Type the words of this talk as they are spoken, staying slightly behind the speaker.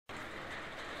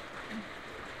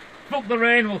Fuck the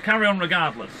rain, we'll carry on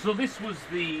regardless. So this was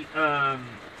the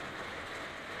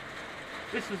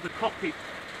copy.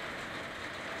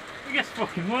 It gets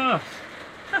fucking worse.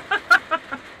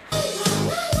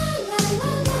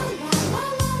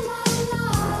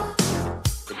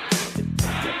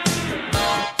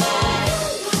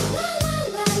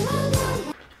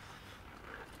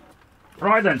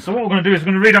 Right then, so what we're going to do is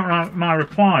we're going to read out my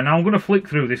reply. Now I'm going to flick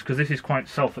through this because this is quite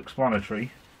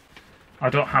self-explanatory. I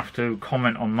don't have to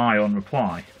comment on my own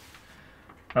reply.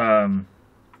 Right,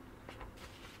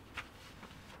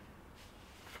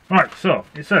 so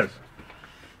it says,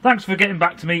 thanks for getting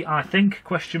back to me, I think,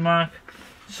 question mark.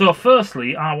 So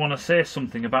firstly, I want to say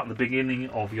something about the beginning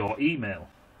of your email.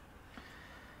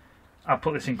 I'll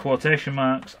put this in quotation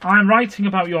marks. I'm writing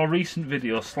about your recent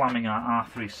video slamming our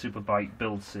R3 Superbike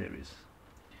build series.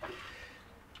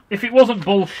 If it wasn't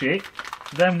bullshit,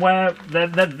 then there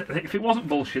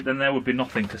would be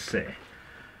nothing to say.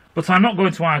 But I'm not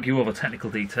going to argue over technical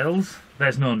details.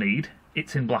 There's no need.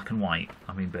 It's in black and white.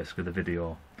 I mean, basically the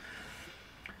video.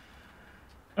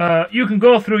 You can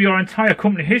go through your entire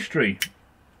company history,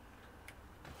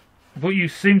 but you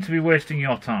seem to be wasting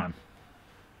your time.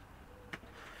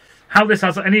 How this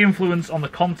has any influence on the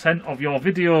content of your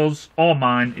videos or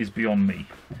mine is beyond me.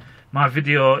 My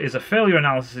video is a failure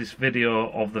analysis video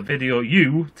of the video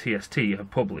you, TST,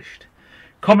 have published.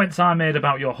 Comments I made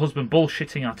about your husband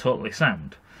bullshitting are totally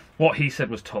sound. What he said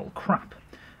was total crap.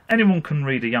 Anyone can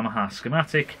read a Yamaha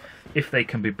schematic if they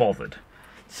can be bothered.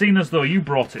 Seeing as though you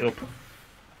brought it up,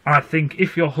 I think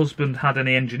if your husband had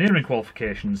any engineering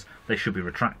qualifications, they should be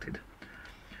retracted.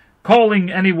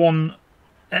 Calling everyone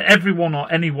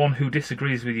or anyone who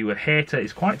disagrees with you a hater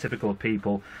is quite typical of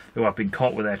people who have been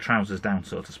caught with their trousers down,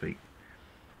 so to speak.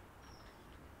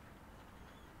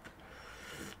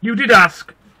 You did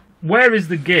ask, where is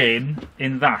the gain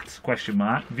in that, question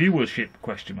mark, viewership,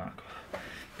 question mark.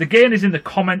 The gain is in the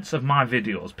comments of my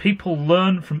videos. People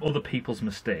learn from other people's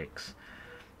mistakes.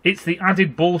 It's the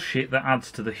added bullshit that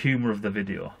adds to the humour of the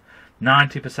video.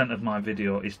 90% of my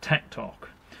video is tech talk.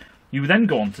 You then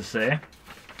go on to say,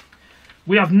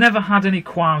 we have never had any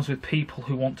qualms with people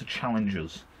who want to challenge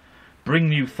us. Bring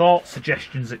new thoughts,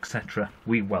 suggestions, etc.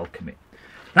 We welcome it.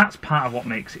 That's part of what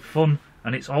makes it fun,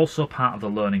 and it's also part of the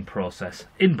learning process,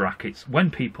 in brackets,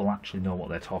 when people actually know what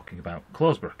they're talking about,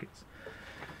 close brackets.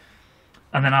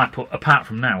 And then I put, apart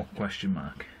from now, question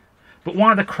mark. But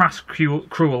why the crass,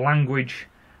 cruel language?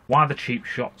 Why the cheap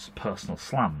shots, personal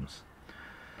slams?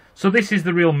 So this is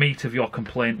the real meat of your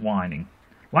complaint whining.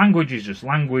 Language is just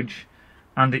language,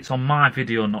 and it's on my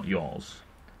video, not yours.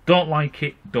 Don't like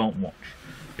it, don't watch.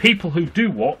 People who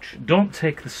do watch don't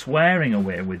take the swearing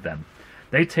away with them.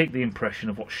 They take the impression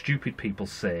of what stupid people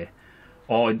say,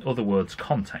 or in other words,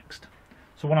 context.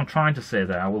 So what I'm trying to say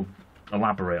there, I will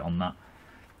elaborate on that,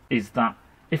 is that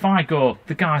if I go,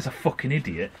 the guy's a fucking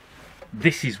idiot,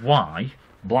 this is why,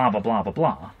 blah blah blah blah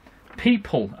blah,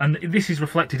 people, and this is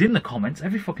reflected in the comments,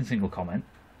 every fucking single comment,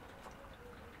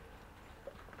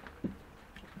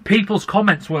 people's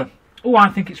comments were, oh, I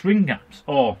think it's ring gaps,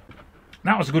 or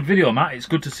that was a good video, Matt, it's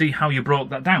good to see how you broke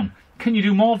that down. Can you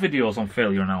do more videos on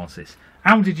failure analysis?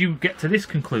 How did you get to this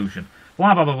conclusion?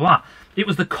 Blah, blah, blah, blah. It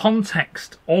was the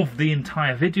context of the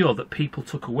entire video that people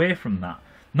took away from that.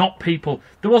 Not people,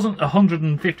 there wasn't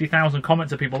 150,000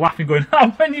 comments of people laughing going,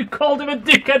 oh, when you called him a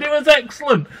dickhead, it was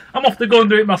excellent. I'm off to go and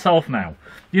do it myself now.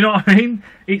 You know what I mean?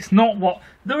 It's not what,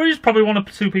 there is probably one or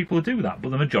two people who do that, but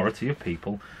the majority of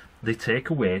people, they take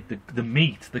away the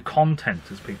meat, the content,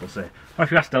 as people say. Or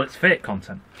if you ask Del, it's fake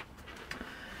content.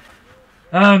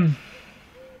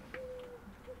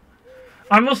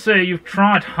 I must say you've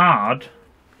tried hard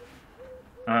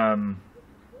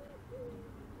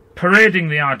parading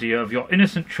the idea of your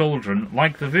innocent children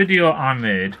like the video I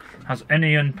made has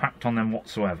any impact on them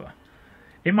whatsoever.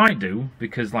 It might do,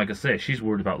 because like I say, she's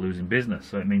worried about losing business,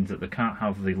 so it means that they can't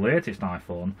have the latest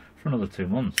iPhone for another 2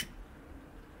 months.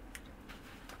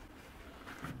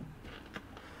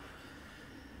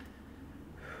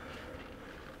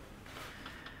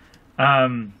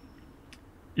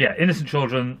 Yeah, innocent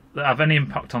children that have any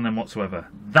impact on them whatsoever.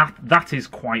 That is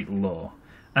quite low.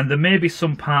 And there may be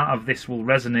some part of this will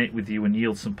resonate with you and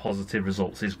yield some positive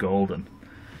results is golden.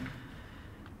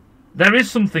 There is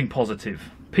something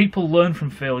positive. People learn from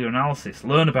failure analysis,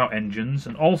 learn about engines,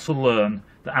 and also learn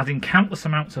that adding countless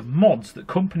amounts of mods that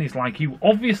companies like you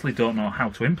obviously don't know how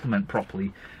to implement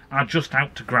properly are just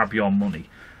out to grab your money.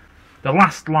 The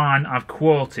last line I've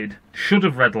quoted should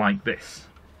have read like this.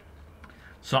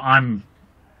 So I'm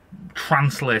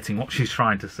translating what she's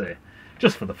trying to say,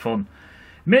 just for the fun.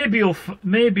 Maybe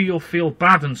you'll feel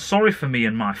bad and sorry for me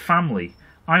and my family.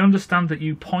 I understand that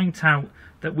you point out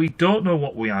that we don't know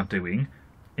what we are doing,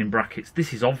 in brackets,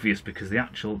 this is obvious because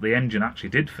the engine actually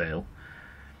did fail.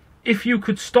 If you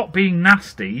could stop being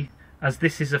nasty, as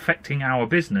this is affecting our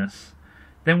business,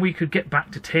 then we could get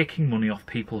back to taking money off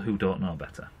people who don't know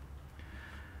better.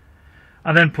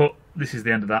 And then put, this is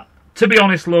the end of that. To be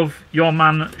honest, love, your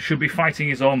man should be fighting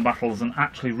his own battles and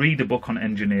actually read a book on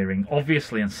engineering.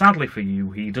 Obviously, and sadly for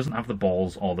you, he doesn't have the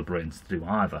balls or the brains to do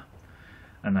either.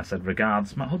 And I said,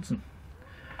 regards, Matt Hudson.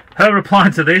 Her reply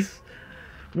to this,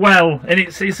 well, and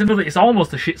it's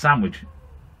almost a shit sandwich.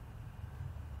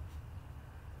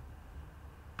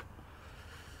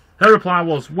 Her reply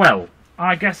was, well,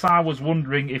 I guess I was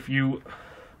wondering if you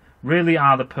really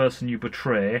are the person you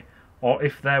portray, or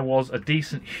if there was a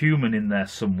decent human in there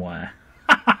somewhere.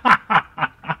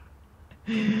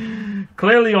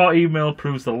 Clearly your email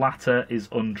proves the latter is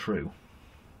untrue.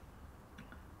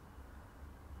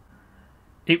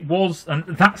 It was, and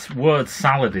that's word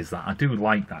salad, is that? I do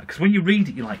like that, because when you read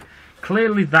it, you're like,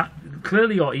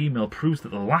 clearly your email proves that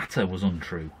the latter was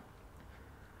untrue.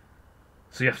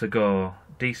 So you have to go,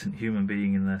 decent human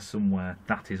being in there somewhere,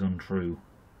 that is untrue.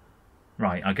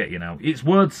 Right, I get you now. It's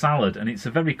word salad, and it's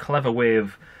a very clever way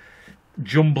of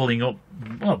jumbling up,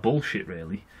 well, bullshit,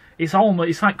 really. It's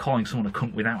like calling someone a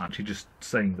cunt without actually just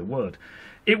saying the word.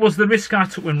 It was the risk I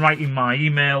took when writing my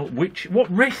email, what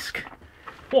risk?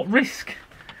 What risk?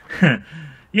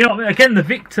 You know, again, the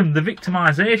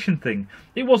victimisation thing.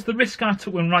 It was the risk I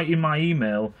took when writing my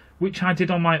email, which I did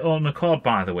on my own accord,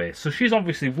 by the way. So she's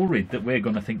obviously worried that we're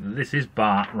going to think that this is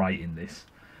Bart writing this.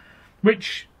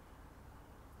 Which,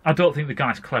 I don't think the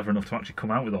guy's clever enough to actually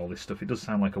come out with all this stuff. It does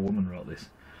sound like a woman wrote this.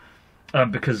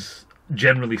 Because,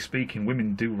 generally speaking,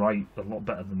 women do write a lot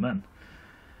better than men.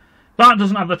 Bart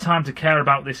doesn't have the time to care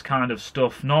about this kind of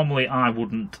stuff. Normally I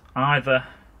wouldn't either.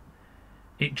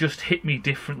 It just hit me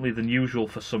differently than usual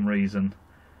for some reason.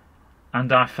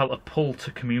 And I felt a pull to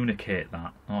communicate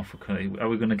that. Oh, are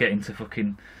we going to get into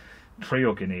fucking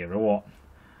tree-hugging here or what?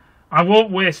 I won't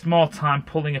waste more time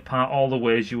pulling apart all the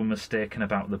ways you were mistaken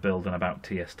about the build and about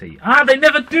TST. Ah, they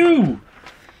never do!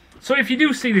 So if you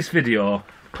do see this video,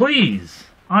 please,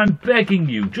 I'm begging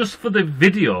you, just for the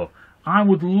video, I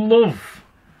would love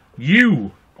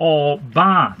you or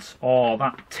Bart or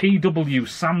that TW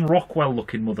Sam Rockwell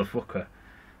looking motherfucker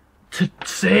to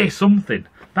say something.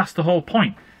 That's the whole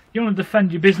point. You want to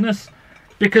defend your business?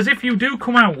 Because if you do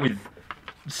come out with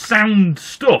sound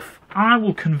stuff, I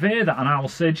will convey that and I will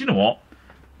say, do you know what?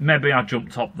 Maybe I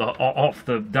jumped off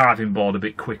the diving board a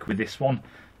bit quick with this one.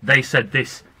 They said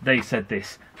this, they said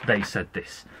this, they said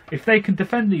this. If they can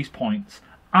defend these points,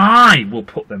 I will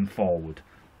put them forward.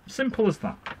 Simple as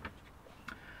that.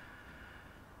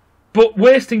 But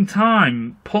wasting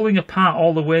time pulling apart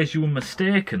all the ways you were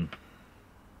mistaken,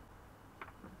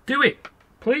 do it,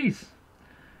 please.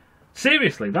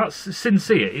 Seriously, that's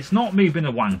sincere. It's not me being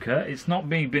a wanker. It's not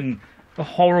me being a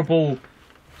horrible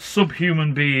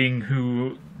subhuman being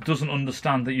who doesn't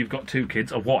understand that you've got 2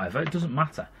 kids or whatever. It doesn't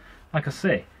matter. Like I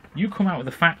say, you come out with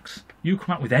the facts, you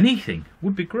come out with anything,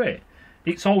 would be great.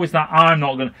 It's always that I'm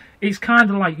not going to... It's kind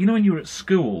of like, you know when you were at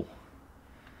school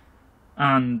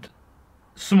and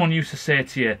someone used to say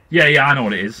to you, yeah, I know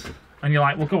what it is. And you're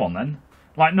like, well, go on then.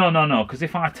 Like, no, because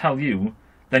if I tell you,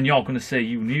 then you're going to say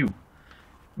you knew.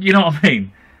 You know what I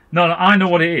mean? No, I know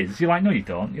what it is. You're like, no, you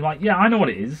don't. You're like, yeah, I know what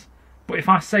it is. But if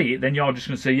I say it, then you're just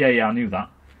going to say, yeah, I knew that.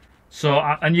 So,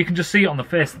 and you can just see it on the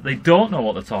face that they don't know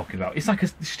what they're talking about. It's like a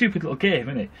stupid little game,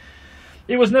 isn't it?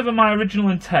 It was never my original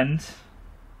intent,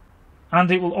 and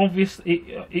it will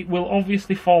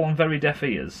obviously fall on very deaf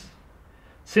ears.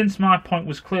 Since my point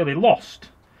was clearly lost,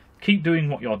 keep doing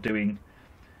what you're doing.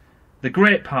 The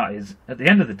great part is, at the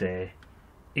end of the day,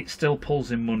 it still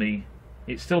pulls in money.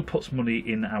 It still puts money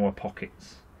in our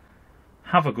pockets.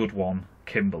 Have a good one,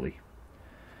 Kimberly.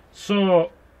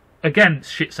 So, again,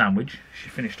 shit sandwich. She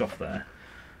finished off there.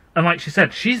 And like she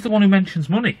said, she's the one who mentions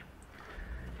money.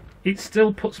 It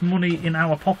still puts money in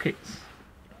our pockets.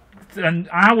 And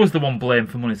I was the one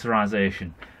blamed for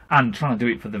monetarisation. And trying to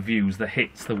do it for the views, the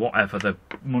hits, the whatever, the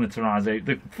monetarisation,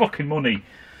 the fucking money.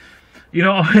 You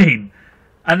know what I mean?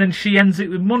 And then she ends it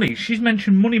with money. She's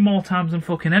mentioned money more times than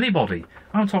fucking anybody.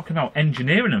 I'm talking about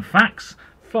engineering and facts.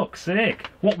 Fuck's sake.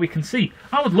 What we can see.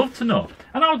 I would love to know.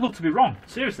 And I would love to be wrong.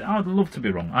 Seriously, I would love to be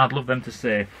wrong. I'd love them to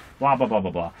say blah, blah, blah, blah,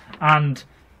 blah. And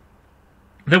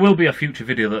there will be a future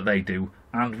video that they do.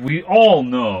 And we all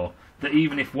know that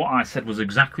even if what I said was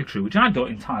exactly true, which I don't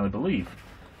entirely believe,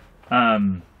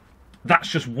 that's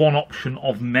just one option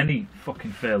of many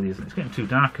fucking failures. It's getting too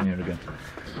dark in here again.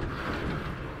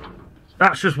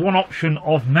 That's just one option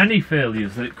of many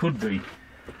failures that it could be.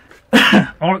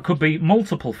 Or it could be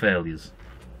multiple failures.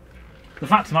 The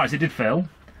fact of the matter is it did fail.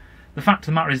 The fact of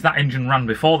the matter is that engine ran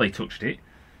before they touched it.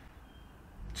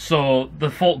 So the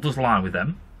fault does lie with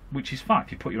them, which is fine.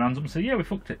 If you put your hands up and say, yeah, we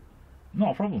fucked it.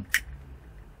 Not a problem.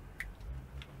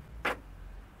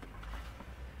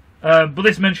 But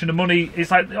this mention of money,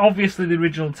 it's like, obviously the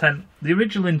original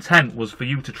intent was for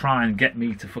you to try and get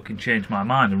me to fucking change my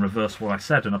mind and reverse what I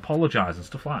said and apologise and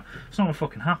stuff like that. It's not going to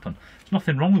fucking happen. There's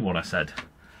nothing wrong with what I said.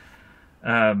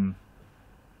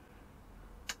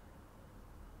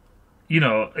 You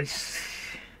know,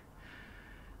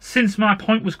 since my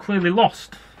point was clearly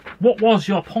lost, what was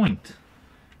your point?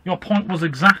 Your point was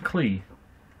exactly,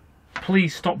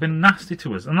 please stop being nasty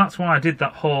to us. And that's why I did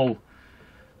that whole,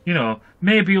 you know,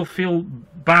 maybe you'll feel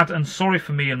bad and sorry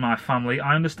for me and my family.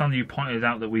 I understand that you pointed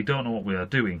out that we don't know what we are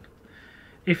doing.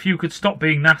 If you could stop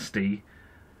being nasty,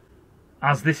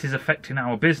 as this is affecting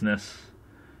our business,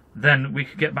 then we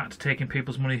could get back to taking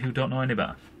people's money who don't know any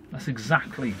better. That's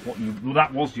exactly what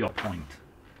that was your point.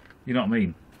 You know what I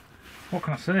mean? What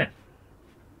can I say?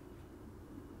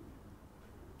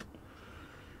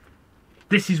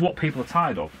 This is what people are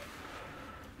tired of.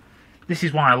 This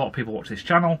is why a lot of people watch this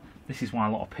channel. This is why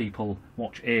a lot of people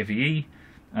watch AVE.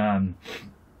 And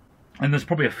there's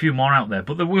probably a few more out there.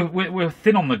 But we're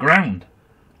thin on the ground.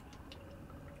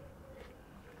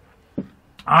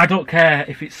 I don't care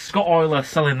if it's Scott Euler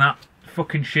selling that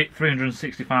fucking shit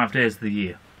 365 days of the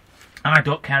year. I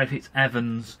don't care if it's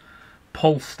Evans,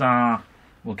 Polestar,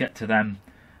 we'll get to them.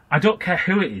 I don't care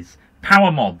who it is.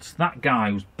 Power Mods, that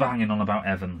guy was banging on about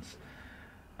Evans.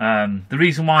 The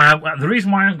reason why I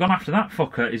haven't gone after that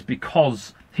fucker is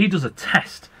because he does a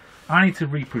test. I need to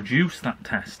reproduce that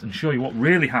test and show you what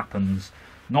really happens,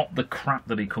 not the crap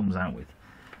that he comes out with.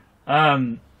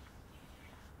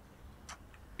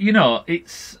 You know,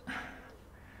 it's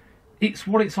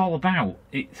what it's all about.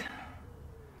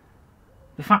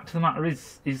 The fact of the matter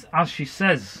is as she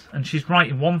says, and she's right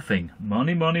in one thing: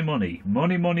 money, money, money,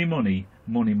 money, money, money,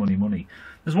 money, money, money.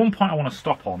 There's one point I want to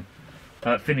stop on,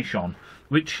 finish on,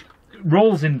 which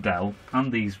rolls in Dell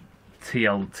and these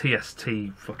TST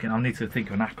fucking. I need to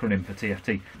think of an acronym for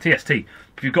TFT. TST.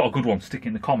 If you've got a good one, stick it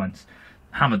in the comments.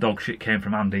 Hammer dog shit came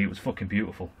from Andy. It was fucking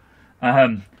beautiful. You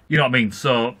know what I mean?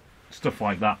 So stuff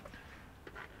like that.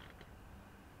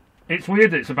 It's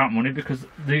weird that it's about money because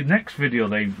the next video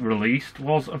they released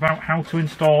was about how to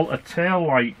install a tail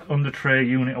light under tray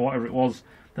unit or whatever it was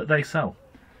that they sell.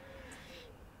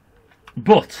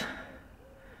 But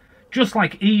just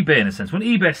like eBay in a sense, when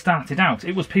eBay started out,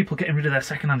 it was people getting rid of their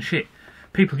second-hand shit.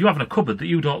 People you have in a cupboard that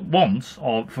you don't want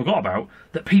or forgot about,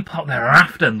 that people out there are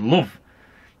after and love.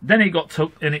 Then it got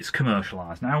took and it's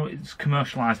commercialised. Now it's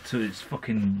commercialised to its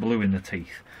fucking blue in the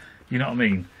teeth. You know what I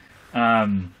mean?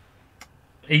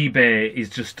 eBay is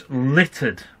just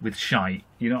littered with shite.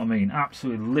 You know what I mean?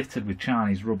 Absolutely littered with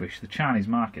Chinese rubbish. The Chinese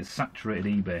market has saturated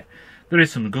eBay. There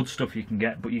is some good stuff you can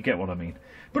get, but you get what I mean.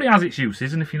 But it has its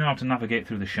uses, and if you know how to navigate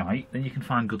through the shite, then you can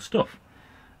find good stuff.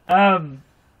 And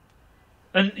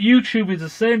YouTube is the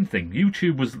same thing.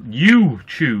 YouTube was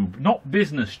YouTube, not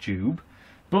business tube,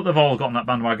 but they've all got on that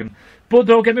bandwagon. But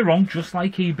don't get me wrong, just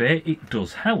like eBay, it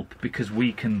does help because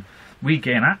we gain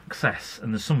access,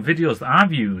 and there's some videos that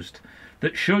I've used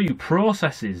that show you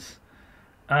processes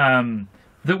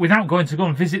that without going to go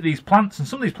and visit these plants, and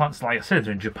some of these plants, like I said,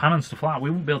 they're in Japan and stuff like that, we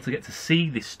wouldn't be able to get to see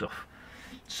this stuff.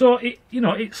 So it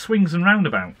swings and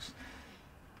roundabouts.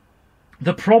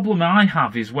 The problem I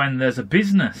have is when there's a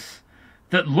business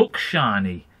that looks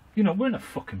shiny. You know, we're in a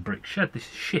fucking brick shed, this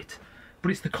is shit. But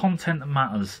it's the content that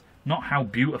matters, not how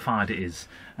beautified it is,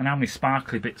 and how many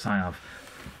sparkly bits I have,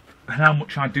 and how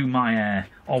much I do my hair,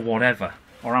 or whatever,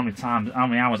 or how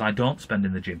many hours I don't spend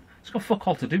in the gym. It's got fuck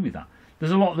all to do with that.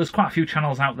 There's quite a few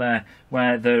channels out there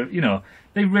where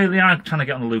they really are trying to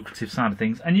get on the lucrative side of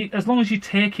things, and as long as you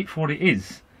take it for what it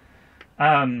is,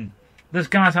 there's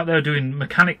guys out there doing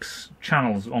mechanics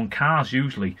channels on cars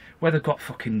usually, where they've got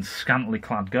fucking scantily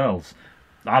clad girls.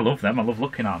 I love them, I love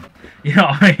looking at them. You know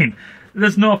what I mean?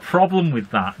 There's no problem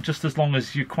with that, just as long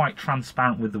as you're quite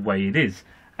transparent with the way it is.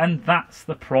 And that's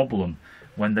the problem,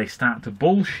 when they start to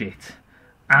bullshit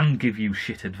and give you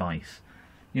shit advice.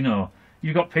 You know,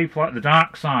 you've got people like the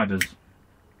Darksiders.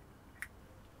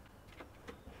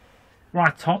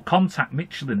 Right, contact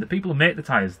Michelin, the people who make the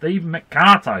tyres, they even make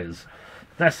car tyres.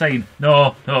 They're saying,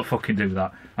 no, don't fucking do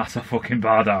that. That's a fucking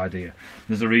bad idea.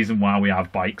 There's a reason why we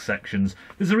have bike sections.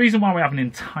 There's a reason why we have an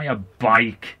entire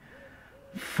bike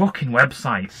fucking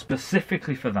website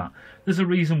specifically for that. There's a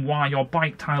reason why your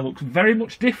bike tyre looks very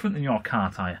much different than your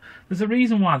car tyre. There's a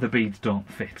reason why the beads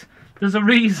don't fit. There's a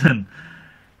reason.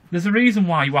 There's a reason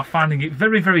why you are finding it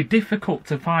very, very difficult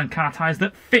to find car tyres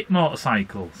that fit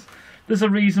motorcycles. There's a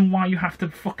reason why you have to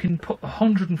fucking put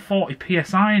 140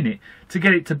 PSI in it to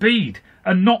get it to bead,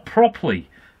 and not properly.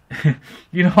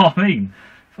 You know what I mean?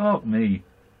 Fuck me.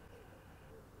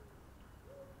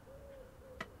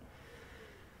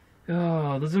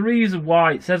 Oh, there's a reason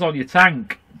why it says on your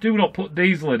tank, do not put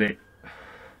diesel in it.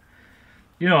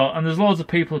 You know, and there's loads of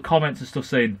people who comment and stuff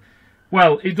saying,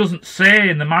 well, it doesn't say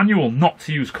in the manual not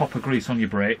to use copper grease on your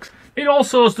brakes. It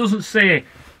also doesn't say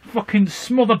fucking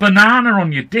smother banana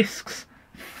on your discs.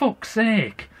 Fuck's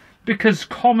sake. Because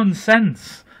common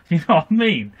sense. You know what I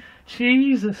mean?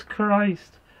 Jesus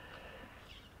Christ.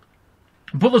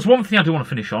 But there's one thing I do want to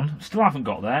finish on. Still haven't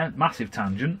got there. Massive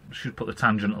tangent. Should put the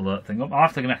tangent alert thing up. I'll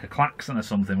have to make a klaxon or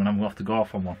something when I'm off to go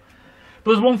off on one.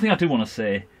 But there's one thing I do want to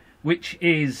say, which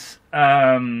is,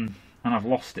 and I've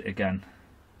lost it again.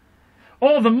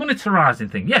 Oh, the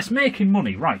monetarising thing. Yes, making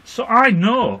money. Right. So I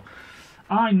know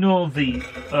the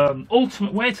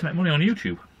ultimate way to make money on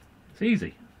YouTube. It's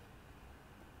easy.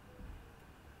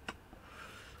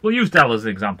 We'll use Dell as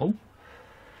an example.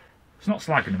 It's not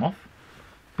slagging him off,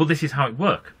 but this is how it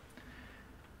works.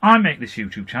 I make this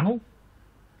YouTube channel.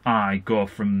 I go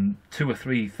from 2,000 or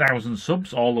 3,000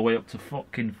 subs all the way up to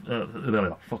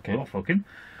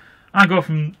I go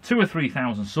from 2,000 or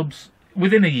 3,000 subs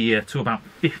within a year to about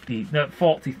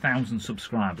 40,000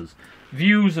 subscribers.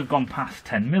 Views have gone past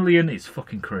 10 million. It's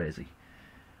fucking crazy.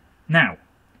 Now,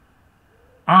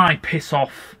 I piss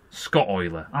off Scott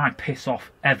Euler. I piss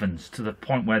off Evans to the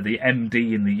point where the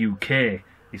MD in the UK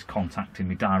is contacting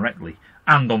me directly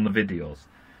and on the videos.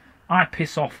 I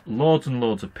piss off loads and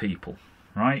loads of people,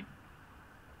 right?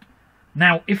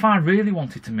 Now, if I really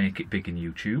wanted to make it big in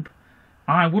YouTube,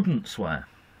 I wouldn't swear.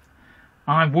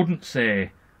 I wouldn't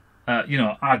say, you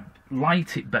know, I'd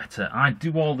light it better. I'd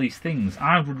do all these things.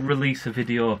 I would release a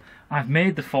video. I've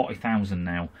made the 40,000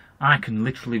 now. I can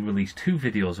literally release 2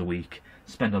 videos a week,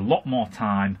 spend a lot more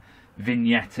time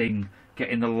vignetting,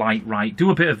 getting the light right, do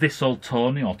a bit of this old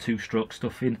Tony or two-stroke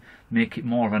stuff in, make it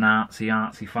more of an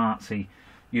artsy-fartsy,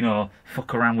 you know,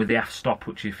 fuck around with the f-stop,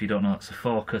 which if you don't know, it's a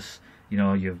focus, you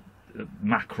know, your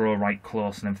macro right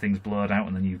close and everything's blurred out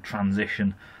and then you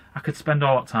transition. I could spend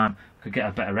all that time, I could get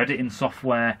a better editing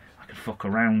software, I could fuck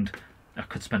around, I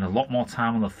could spend a lot more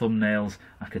time on the thumbnails,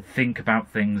 I could think about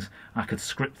things, I could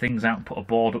script things out and put a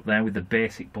board up there with the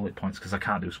basic bullet points because I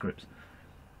can't do scripts.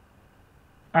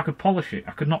 I could polish it,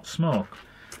 I could not smoke,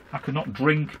 I could not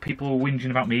drink, people were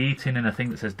whinging about me eating in a thing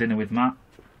that says dinner with Matt,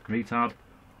 retard.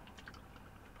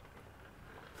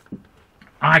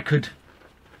 I could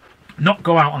not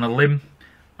go out on a limb,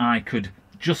 I could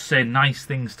just say nice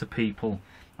things to people,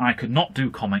 I could not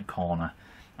do comment corner,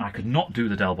 I could not do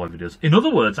the Del Boy videos. In other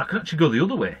words, I could actually go the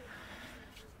other way.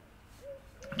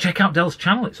 Check out Del's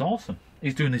channel, it's awesome.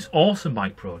 He's doing this awesome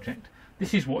bike project.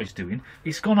 This is what he's doing.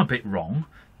 It's gone a bit wrong,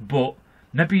 but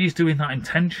maybe he's doing that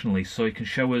intentionally so he can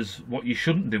show us what you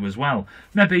shouldn't do as well.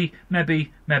 Maybe,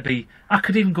 I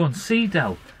could even go and see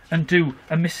Del and do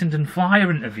a Missenden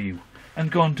Flyer interview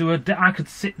and go and do I could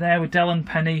sit there with Del and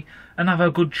Penny and have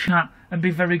a good chat and be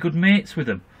very good mates with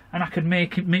him. And I could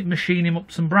machine him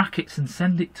up some brackets and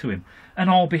send it to him. And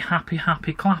all be happy,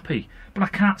 clappy. But I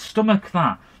can't stomach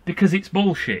that because it's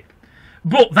bullshit.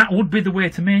 But that would be the way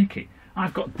to make it.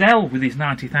 I've got Del with his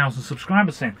 90,000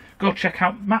 subscribers saying, go check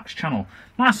out Matt's channel.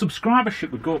 My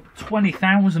subscribership would go up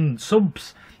 20,000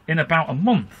 subs in about a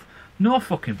month. No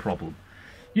fucking problem.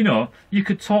 You know, you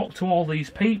could talk to all these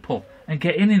people and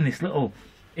get in this little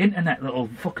internet little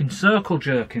fucking circle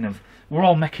jerking of we're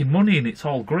all making money and it's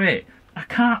all great. I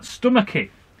can't stomach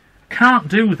it. Can't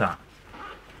do that.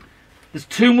 There's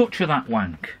too much of that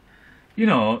wank. You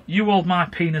know, you hold my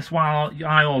penis while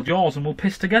I hold yours and we'll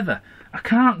piss together. I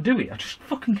can't do it. I just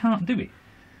fucking can't do it.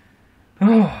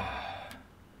 Oh.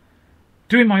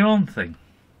 Doing my own thing.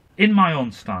 In my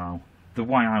own style. The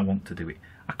way I want to do it.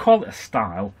 I call it a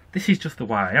style. This is just the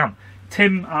way I am.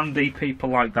 Tim, Andy, people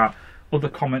like that. Other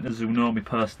commenters who know me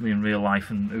personally in real life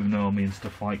and who know me and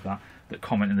stuff like that. That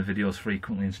comment in the videos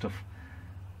frequently and stuff.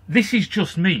 This is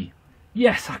just me.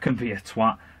 Yes, I can be a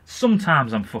twat.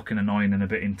 Sometimes I'm fucking annoying and a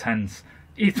bit intense.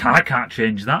 I can't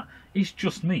change that. It's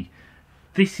just me.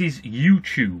 This is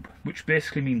YouTube, which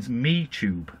basically means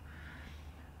me-tube.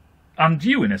 And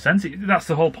you, in a sense, that's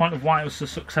the whole point of why it was a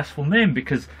successful name,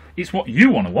 because it's what you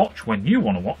want to watch when you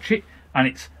want to watch it, and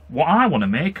it's what I want to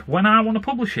make when I want to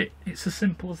publish it. It's as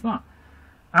simple as that.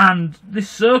 And this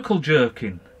circle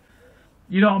jerking,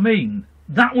 you know what I mean?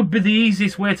 That would be the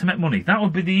easiest way to make money. That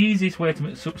would be the easiest way to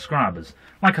make subscribers.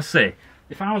 Like I say,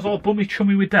 If I was all bummy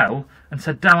chummy with Del and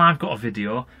said, Del, I've got a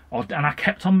video, and I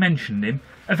kept on mentioning him,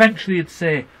 eventually he'd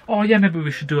say, oh yeah, maybe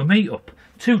we should do a meet-up.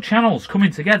 2 channels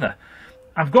coming together.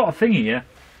 I've got a thing here,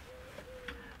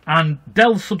 and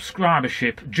Del's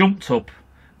subscribership jumped up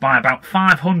by about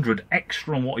 500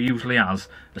 extra on what he usually has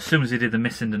as soon as he did the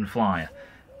Missenden Flyer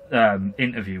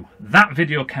interview. That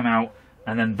video came out,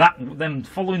 and then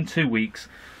following 2 weeks,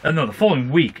 no, the following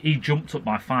week, he jumped up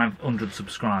by 500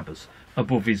 subscribers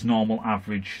above his normal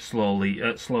average slow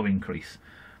increase.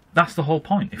 That's the whole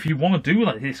point. If you want to do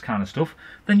like this kind of stuff,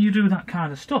 then you do that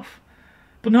kind of stuff.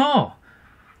 But no,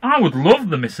 I would love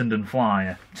the Missenden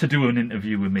Flyer to do an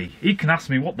interview with me. He can ask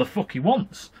me what the fuck he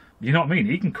wants. You know what I mean?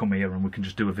 He can come here and we can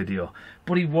just do a video.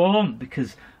 But he won't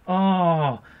because,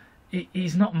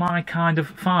 he's not my kind of...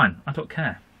 Fine, I don't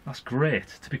care. That's great.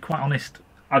 To be quite honest,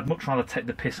 I'd much rather take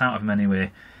the piss out of him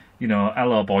anyway. You know,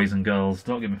 hello boys and girls,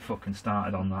 don't get me fucking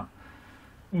started on that.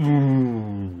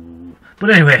 Ooh.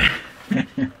 But anyway,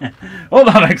 all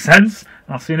that makes sense.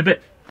 I'll see you in a bit.